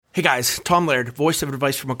Hey guys, Tom Laird, voice of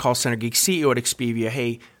advice from a call center geek, CEO at Expedia.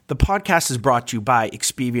 Hey, the podcast is brought to you by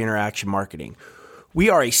Expedia Interaction Marketing. We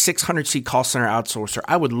are a 600-seat call center outsourcer.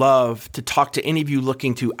 I would love to talk to any of you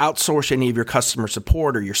looking to outsource any of your customer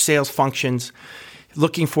support or your sales functions,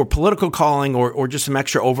 looking for political calling or just some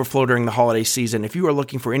extra overflow during the holiday season. If you are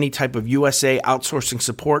looking for any type of USA outsourcing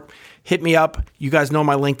support, hit me up. You guys know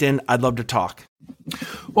my LinkedIn. I'd love to talk.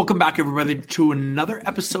 Welcome back, everybody, to another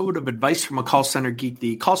episode of Advice from a Call Center Geek,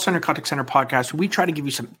 the Call Center Contact Center podcast, where we try to give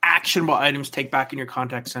you some actionable items to take back in your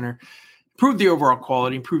contact center, improve the overall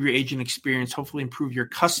quality, improve your agent experience, hopefully improve your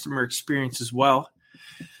customer experience as well.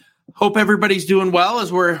 Hope everybody's doing well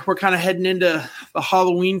as we're kind of heading into the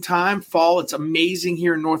Halloween time, fall. It's amazing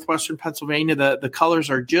here in northwestern Pennsylvania. The colors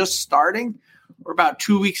are just starting. We're about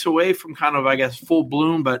 2 weeks away from kind of, I guess, full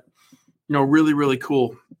bloom, but really, really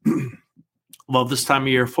cool. Love this time of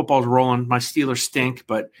year. Football's rolling. My Steelers stink,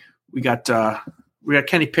 but we got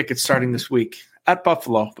Kenny Pickett starting this week at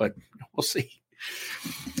Buffalo, but we'll see.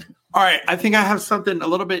 All right, I think I have something a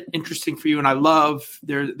little bit interesting for you, and I love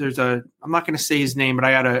there's I'm not going to say his name, but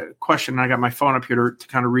I got a question, and I got my phone up here to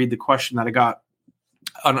kind of read the question that I got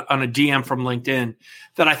on a DM from LinkedIn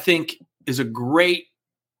that I think is a great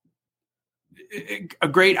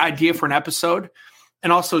idea for an episode.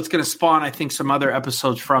 And also it's going to spawn, I think, some other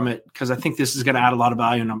episodes from it because I think this is going to add a lot of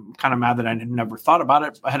value, and I'm kind of mad that I never thought about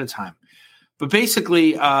it ahead of time. But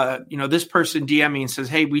basically, this person DM me and says,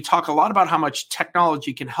 hey, we talk a lot about how much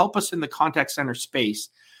technology can help us in the contact center space,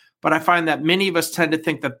 but I find that many of us tend to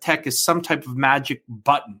think that tech is some type of magic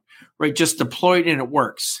button, right? Just deploy it and it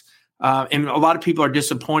works. And a lot of people are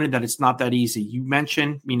disappointed that it's not that easy. You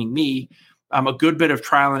mentioned, meaning me, a good bit of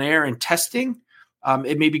trial and error and testing.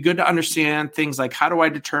 It may be good to understand things like how do I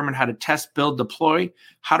determine how to test, build, deploy?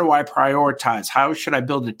 How do I prioritize? How should I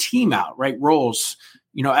build a team out, right? Roles,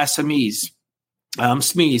 SMEs,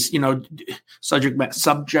 SMEs,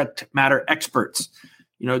 subject matter experts.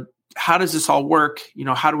 How does this all work?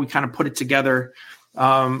 How do we kind of put it together?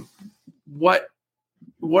 What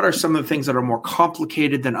are some of the things that are more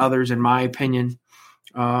complicated than others, in my opinion?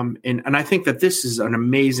 And I think that this is an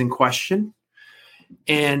amazing question.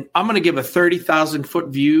 And I'm going to give a 30,000-foot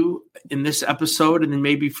view in this episode, and then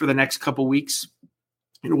maybe for the next couple of weeks,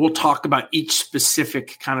 we'll talk about each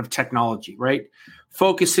specific kind of technology, right?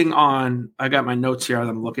 Focusing on, I got my notes here that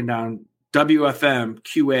I'm looking down, WFM,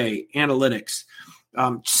 QA, analytics,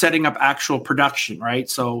 setting up actual production, right?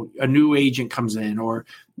 So a new agent comes in, or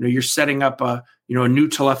you're setting up a new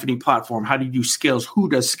telephony platform. How do you do skills? Who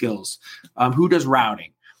does skills? Who does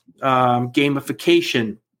routing?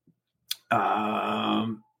 Gamification.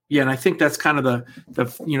 And I think that's kind of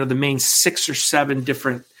the main 6 or 7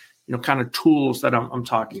 different, kind of tools that I'm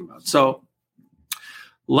talking about. So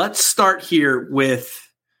let's start here with,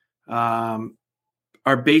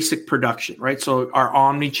 our basic production, right? So our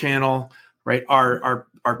omni-channel, right? Our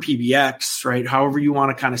PBX, right? However you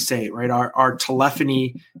want to kind of say it, right? Our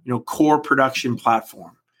telephony, core production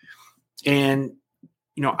platform. And,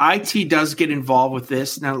 IT does get involved with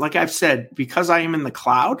this. Now, like I've said, because I am in the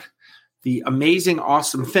cloud, the amazing,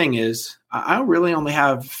 awesome thing is I really only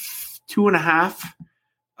have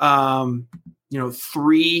 2.5,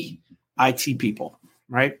 3 IT people,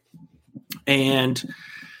 right? And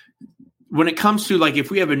when it comes to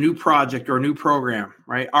if we have a new project or a new program,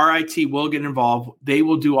 right, our IT will get involved. They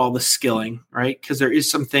will do all the skilling, right? Because there is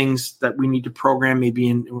some things that we need to program maybe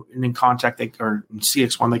in Contact or in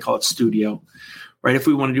CX1, they call it Studio. Right. If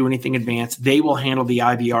we want to do anything advanced, they will handle the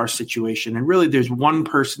IVR situation. And really, there's one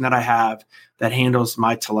person that I have that handles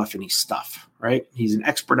my telephony stuff. Right. He's an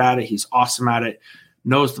expert at it. He's awesome at it,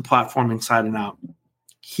 knows the platform inside and out.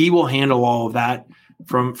 He will handle all of that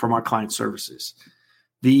from our client services.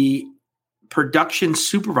 The production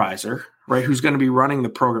supervisor, right, who's going to be running the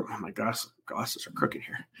program. Oh, my gosh, glasses are crooked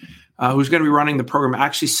here. Who's going to be running the program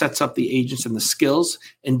actually sets up the agents and the skills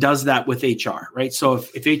and does that with HR, right? So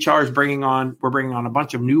if HR is we're bringing on a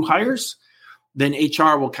bunch of new hires, then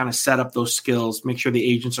HR will kind of set up those skills, make sure the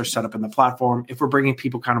agents are set up in the platform. If we're bringing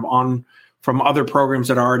people kind of on from other programs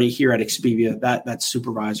that are already here at Expedia, that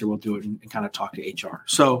supervisor will do it and kind of talk to HR.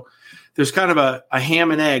 So there's kind of a ham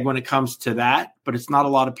and egg when it comes to that, but it's not a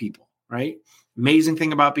lot of people, right? Amazing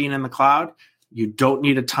thing about being in the cloud, you don't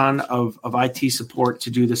need a ton of IT support to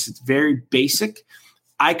do this. It's very basic.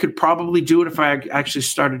 I could probably do it if I actually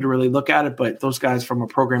started to really look at it, but those guys from a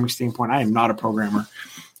programming standpoint, I am not a programmer.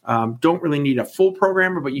 Don't really need a full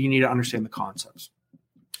programmer, but you need to understand the concepts.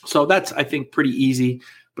 So that's, I think, pretty easy,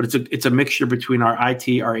 but it's a mixture between our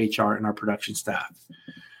IT, our HR, and our production staff,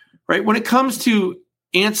 right? When it comes to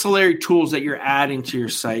ancillary tools that you're adding to your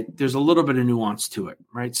site, there's a little bit of nuance to it,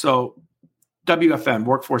 right? So WFM,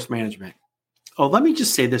 workforce management. Oh, let me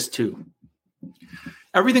just say this too.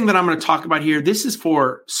 Everything that I'm going to talk about here, this is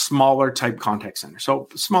for smaller type contact centers. So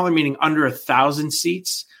smaller meaning under 1,000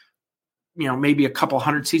 seats, maybe a couple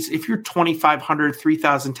hundred seats. If you're 2,500,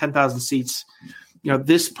 3,000, 10,000 seats,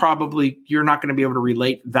 this probably, you're not going to be able to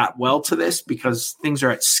relate that well to this because things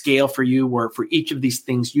are at scale for you, where for each of these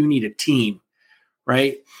things, you need a team,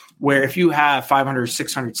 right? Where if you have 500 or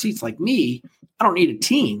 600 seats like me, I don't need a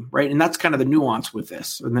team, right? And that's kind of the nuance with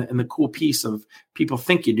this and the cool piece of people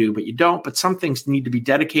think you do, but you don't. But some things need to be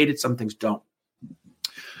dedicated, some things don't.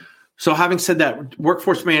 So having said that,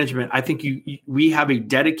 workforce management, I think we have a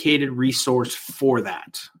dedicated resource for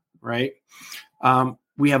that, right?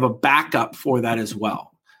 We have a backup for that as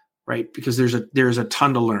well, right? Because there's a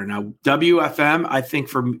ton to learn. Now, WFM, I think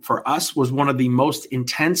for us was one of the most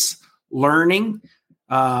intense learning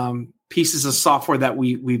pieces of software that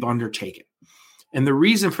we've undertaken. And the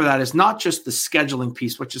reason for that is not just the scheduling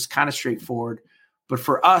piece, which is kind of straightforward, but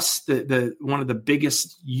for us, the one of the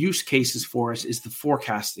biggest use cases for us is the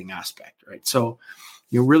forecasting aspect, right? So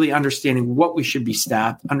you're really understanding what we should be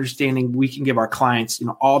staffed, understanding we can give our clients,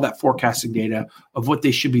 all that forecasting data of what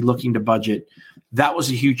they should be looking to budget. That was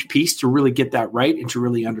a huge piece to really get that right and to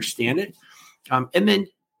really understand it. And then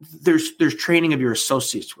there's training of your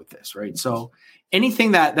associates with this, right? So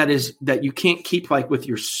anything that you can't keep like with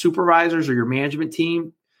your supervisors or your management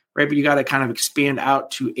team, right? But you got to kind of expand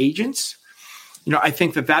out to agents. I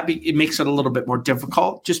think it makes it a little bit more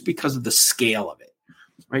difficult just because of the scale of it,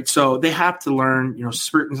 right? So they have to learn,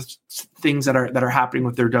 certain things that are happening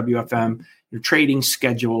with their WFM, trading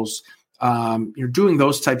schedules, doing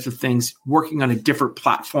those types of things, working on a different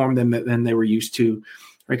platform than they were used to,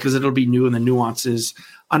 right? Because it'll be new in the nuances,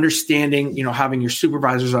 understanding, having your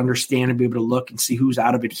supervisors understand and be able to look and see who's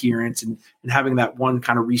out of adherence and having that one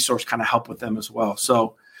kind of resource kind of help with them as well.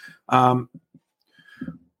 So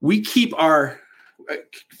we keep a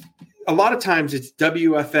lot of times it's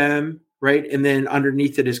WFM, right? And then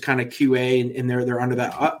underneath it is kind of QA and they're under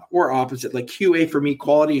that or opposite, like QA for me,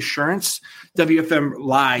 quality assurance, WFM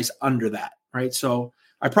lies under that, right? So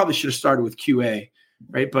I probably should have started with QA,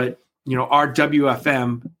 right? But our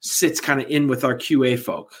WFM sits kind of in with our QA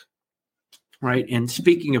folk, right? And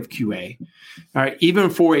speaking of QA, all right, even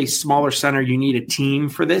for a smaller center, you need a team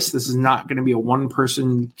for this. This is not going to be a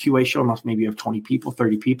one-person QA show unless maybe you have 20 people,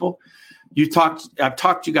 30 people. I've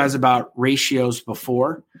talked to you guys about ratios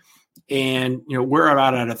before, and we're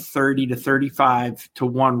about at a 30 to 35 to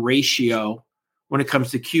 1 ratio when it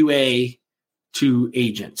comes to QA to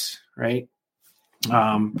agents, right?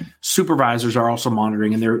 Supervisors are also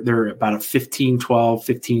monitoring, and they're about a 15, 12,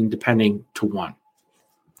 15, depending to 1.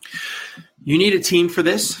 You need a team for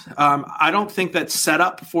this. I don't think that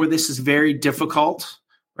setup for this is very difficult,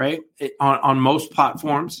 right? On most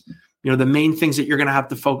platforms, the main things that you're going to have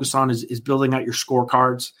to focus on is building out your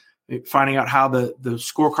scorecards, finding out how the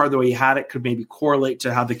scorecard, the way you had it, could maybe correlate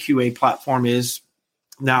to how the QA platform is.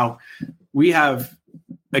 Now, we have,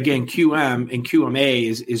 again, QM and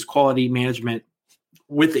QMA is quality management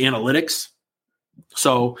with analytics.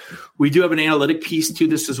 So we do have an analytic piece to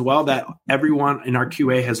this as well that everyone in our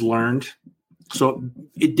QA has learned. So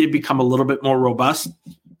it did become a little bit more robust,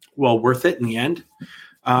 well worth it in the end.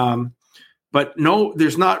 But no,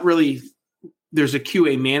 there's not really, there's a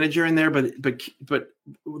QA manager in there, but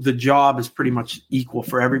the job is pretty much equal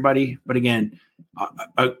for everybody. But again,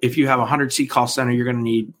 if you have a 100-seat call center, you're going to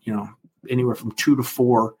need, anywhere from 2 to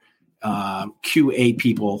 4 QA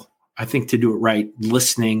people, I think, to do it right,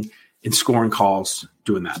 listening and scoring calls,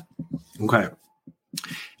 doing that. Okay.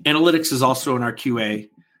 Analytics is also in our QA,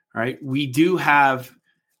 right? We do have,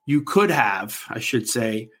 you could have, I should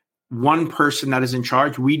say, one person that is in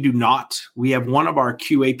charge. We do not. We have one of our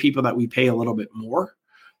QA people that we pay a little bit more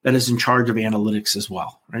that is in charge of analytics as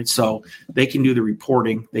well, right? So they can do the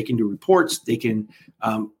reporting. They can do reports. They can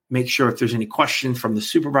make sure if there's any questions from the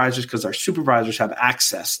supervisors, because our supervisors have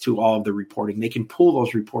access to all of the reporting. They can pull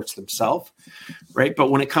those reports themselves, right? But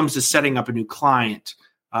when it comes to setting up a new client,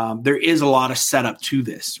 there is a lot of setup to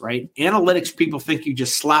this, right? Analytics, people think you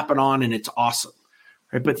just slap it on and it's awesome,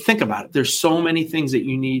 right? But think about it. There's so many things that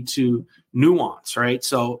you need to nuance, right?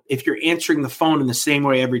 So if you're answering the phone in the same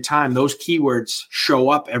way every time, those keywords show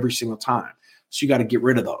up every single time. So you got to get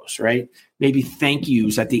rid of those, right? Maybe thank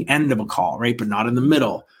yous at the end of a call, right? But not in the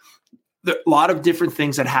middle. There are a lot of different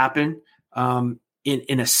things that happen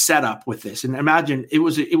in a setup with this. And imagine it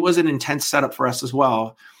was an intense setup for us as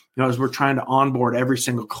well, as we're trying to onboard every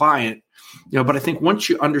single client, but I think once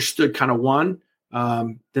you understood kind of one,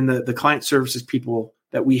 then the client services people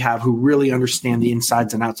that we have who really understand the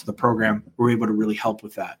insides and outs of the program, we're able to really help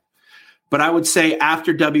with that. But I would say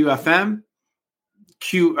after WFM,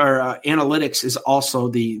 analytics is also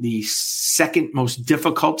the second most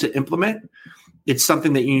difficult to implement. It's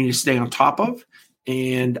something that you need to stay on top of.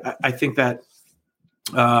 And I think that,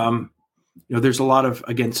 there's a lot of,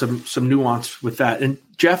 again, some nuance with that. And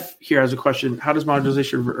Jeff here has a question. How does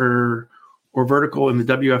modularization or vertical in the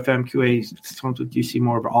WFM QA, do you see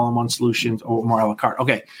more of all-in-one solutions or more a la carte?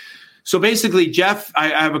 Okay. So basically, Jeff, I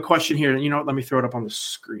have a question here. You know what? Let me throw it up on the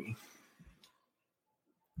screen.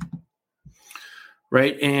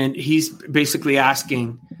 Right. And he's basically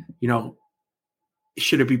asking,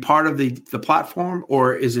 should it be part of the platform,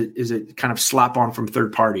 or is it kind of slap on from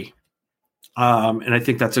third party? And I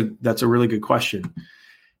think that's a really good question.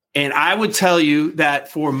 And I would tell you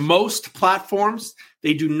that for most platforms,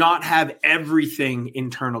 they do not have everything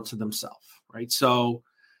internal to themselves, right? So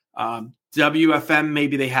WFM,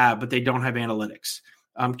 maybe they have, but they don't have analytics.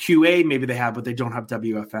 QA, maybe they have, but they don't have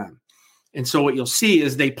WFM. And so what you'll see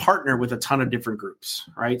is they partner with a ton of different groups,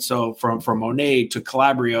 right? So from Monet to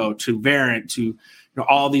Calabrio to Verint to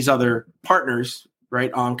all these other partners,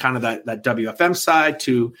 right, on kind of that WFM side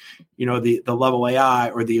to the Level AI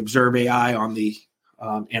or the Observe AI on the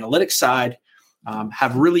analytics side,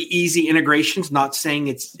 have really easy integrations. Not saying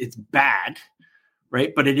it's bad,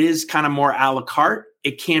 right? But it is kind of more a la carte.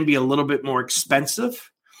 It can be a little bit more expensive.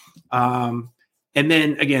 And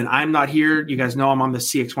then again, I'm not here. You guys know I'm on the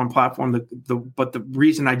CX1 platform. But the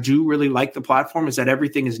reason I do really like the platform is that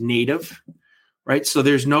everything is native, right? So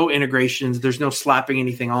there's no integrations. There's no slapping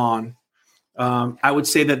anything on. I would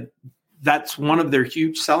say that that's one of their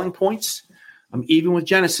huge selling points. Even with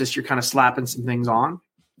Genesys, you're kind of slapping some things on.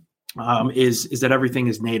 Is that everything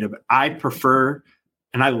is native? I prefer,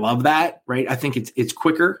 and I love that, right? I think it's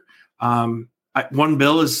quicker. One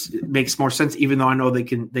bill makes more sense, even though I know they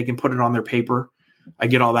can put it on their paper. I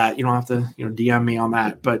get all that. You don't have to DM me on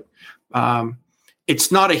that, but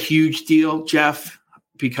it's not a huge deal, Jeff,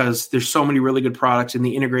 because there's so many really good products and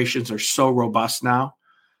the integrations are so robust now.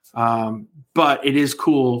 But it is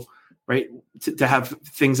cool, right, to have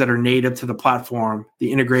things that are native to the platform.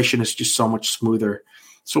 The integration is just so much smoother,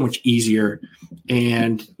 so much easier,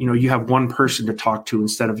 and you have one person to talk to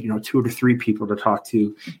instead of 2 to 3 people to talk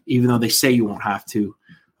to, even though they say you won't have to.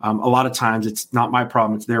 A lot of times it's not my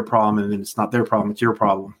problem, it's their problem, and then it's not their problem, it's your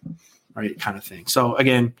problem, right? Kind of thing. So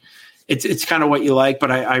again, it's kind of what you like,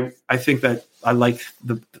 but I think that I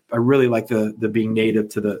really like the being native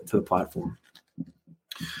to the platform.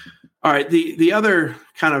 All right, the other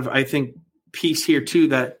kind of I think piece here too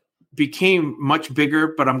that became much bigger,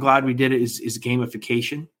 but I'm glad we did it is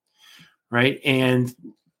gamification, right? And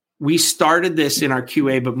we started this in our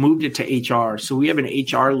QA, but moved it to HR. So we have an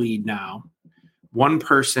HR lead now. One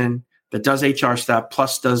person that does HR stuff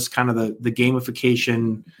plus does kind of the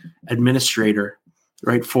gamification administrator,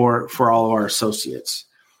 right, for all of our associates.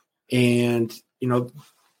 And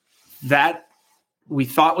that we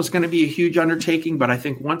thought was going to be a huge undertaking, but I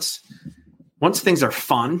think once things are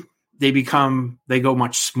fun, they go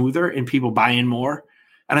much smoother and people buy in more.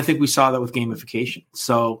 And I think we saw that with gamification.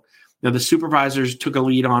 So the supervisors took a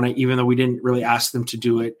lead on it, even though we didn't really ask them to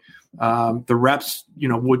do it. The reps,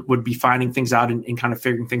 would be finding things out and kind of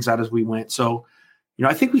figuring things out as we went. So,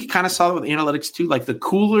 I think we kind of saw that with analytics too. Like the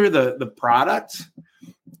cooler the product,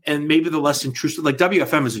 and maybe the less intrusive. Like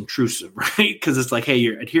WFM is intrusive, right? Because it's like, hey,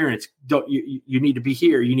 your adherence, you need to be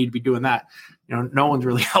here, you need to be doing that. No one's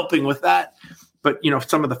really helping with that. But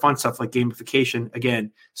some of the fun stuff like gamification,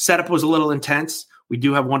 again, setup was a little intense. We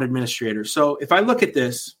do have one administrator. So if I look at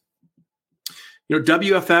this,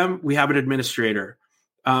 WFM, we have an administrator.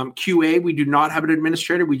 QA, we do not have an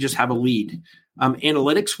administrator. We just have a lead.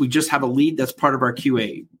 Analytics, we just have a lead that's part of our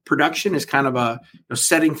QA. Production is kind of a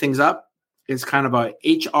setting things up. It's kind of a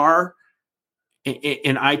HR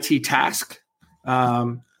and IT task.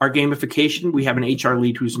 Our gamification, we have an HR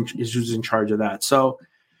lead who's in charge of that. So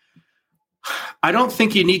I don't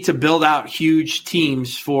think you need to build out huge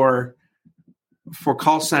teams for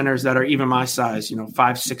call centers that are even my size,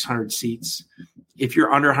 500-600 seats. If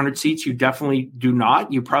you're under 100 seats, you definitely do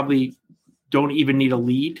not. You probably don't even need a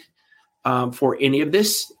lead for any of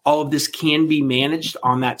this. All of this can be managed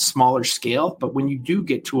on that smaller scale. But when you do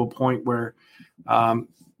get to a point where,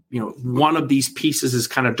 one of these pieces is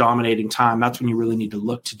kind of dominating time, that's when you really need to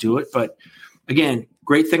look to do it. But again,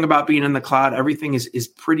 great thing about being in the cloud, everything is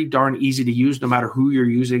pretty darn easy to use no matter who you're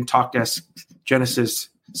using. Talkdesk, Genesys,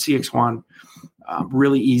 CX1,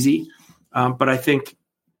 really easy. But I think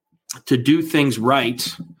to do things right,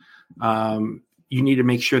 you need to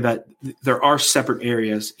make sure that there are separate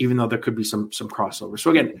areas, even though there could be some crossover.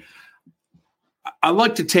 So again, I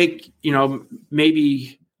like to take,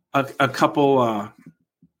 maybe a couple,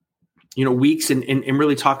 weeks and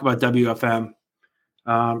really talk about WFM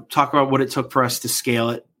talk about what it took for us to scale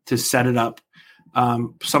it, to set it up,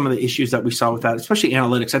 some of the issues that we saw with that, especially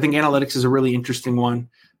analytics. I think analytics is a really interesting one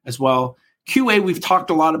as well. QA, we've talked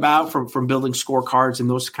a lot about from building scorecards and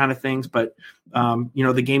those kind of things, but the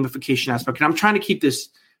gamification aspect. And I'm trying to keep this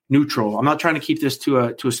neutral. I'm not trying to keep this to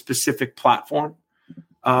a specific platform.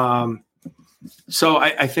 So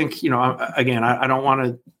I think, again, I don't want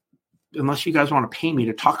to, unless you guys want to pay me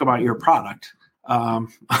to talk about your product, I'm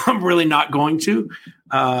really not going to.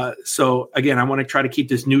 So again, I want to try to keep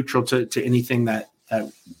this neutral to anything that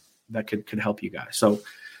could help you guys. So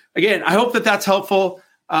again, I hope that's helpful.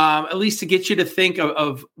 At least to get you to think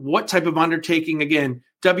of what type of undertaking, again,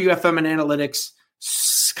 WFM and analytics,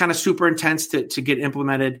 kind of super intense to get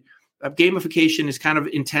implemented. Gamification is kind of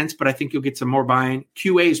intense, but I think you'll get some more buy-in.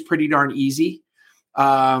 QA is pretty darn easy.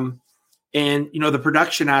 And, the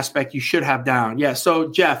production aspect you should have down. Yeah, so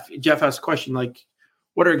Jeff asked a question, like,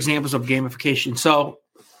 what are examples of gamification? So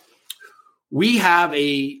we have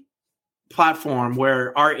a platform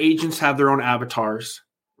where our agents have their own avatars,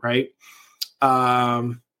 right?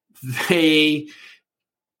 They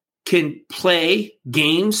can play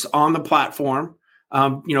games on the platform,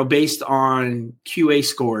 based on QA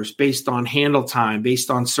scores, based on handle time, based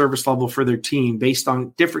on service level for their team, based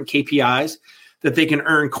on different KPIs that they can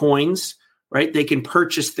earn coins, right? They can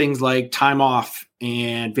purchase things like time off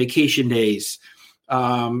and vacation days,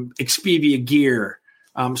 Expedia gear,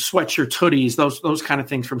 sweatshirts, hoodies, those kind of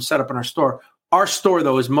things from setup in our store. Our store,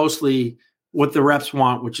 though, is mostly what the reps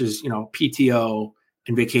want, which is, PTO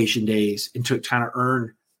and vacation days, and to kind of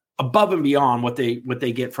earn above and beyond what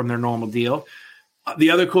they get from their normal deal.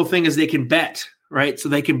 The other cool thing is they can bet, right? So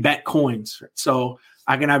they can bet coins. So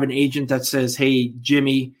I can have an agent that says, hey,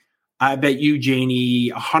 Jimmy, I bet you, Janie,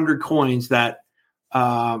 100 coins that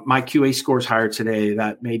my QA score is higher today,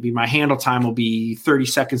 that maybe my handle time will be 30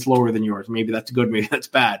 seconds lower than yours. Maybe that's good. Maybe that's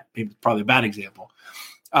bad. Maybe it's probably a bad example.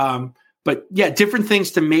 But yeah, different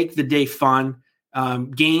things to make the day fun.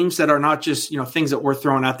 Games that are not just, things that we're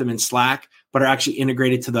throwing at them in Slack, but are actually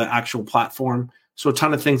integrated to the actual platform. So a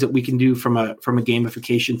ton of things that we can do from a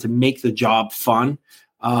gamification to make the job fun,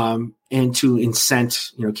 and to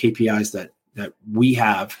incent, KPIs that we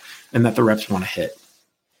have and that the reps want to hit.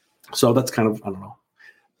 So that's kind of, I don't know.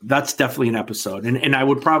 That's definitely an episode. And I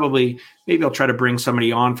would maybe I'll try to bring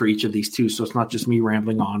somebody on for each of these too. So it's not just me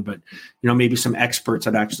rambling on, but, maybe some experts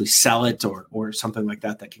that actually sell it or something like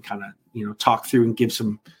that can kind of, talk through and give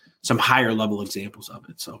some higher level examples of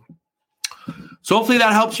it. So hopefully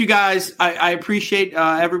that helps you guys. I appreciate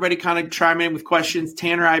everybody kind of chiming in with questions.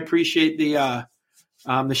 Tanner, I appreciate the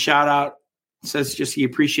shout out. Says just he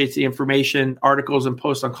appreciates the information. Articles and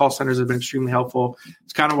posts on call centers have been extremely helpful.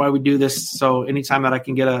 It's kind of why we do this. So anytime that I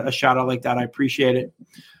can get a shout out like that, I appreciate it.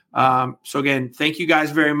 So again, thank you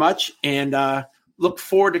guys very much, and look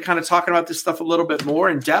forward to kind of talking about this stuff a little bit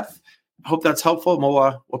more in depth. I hope that's helpful. And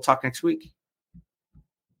we'll talk next week.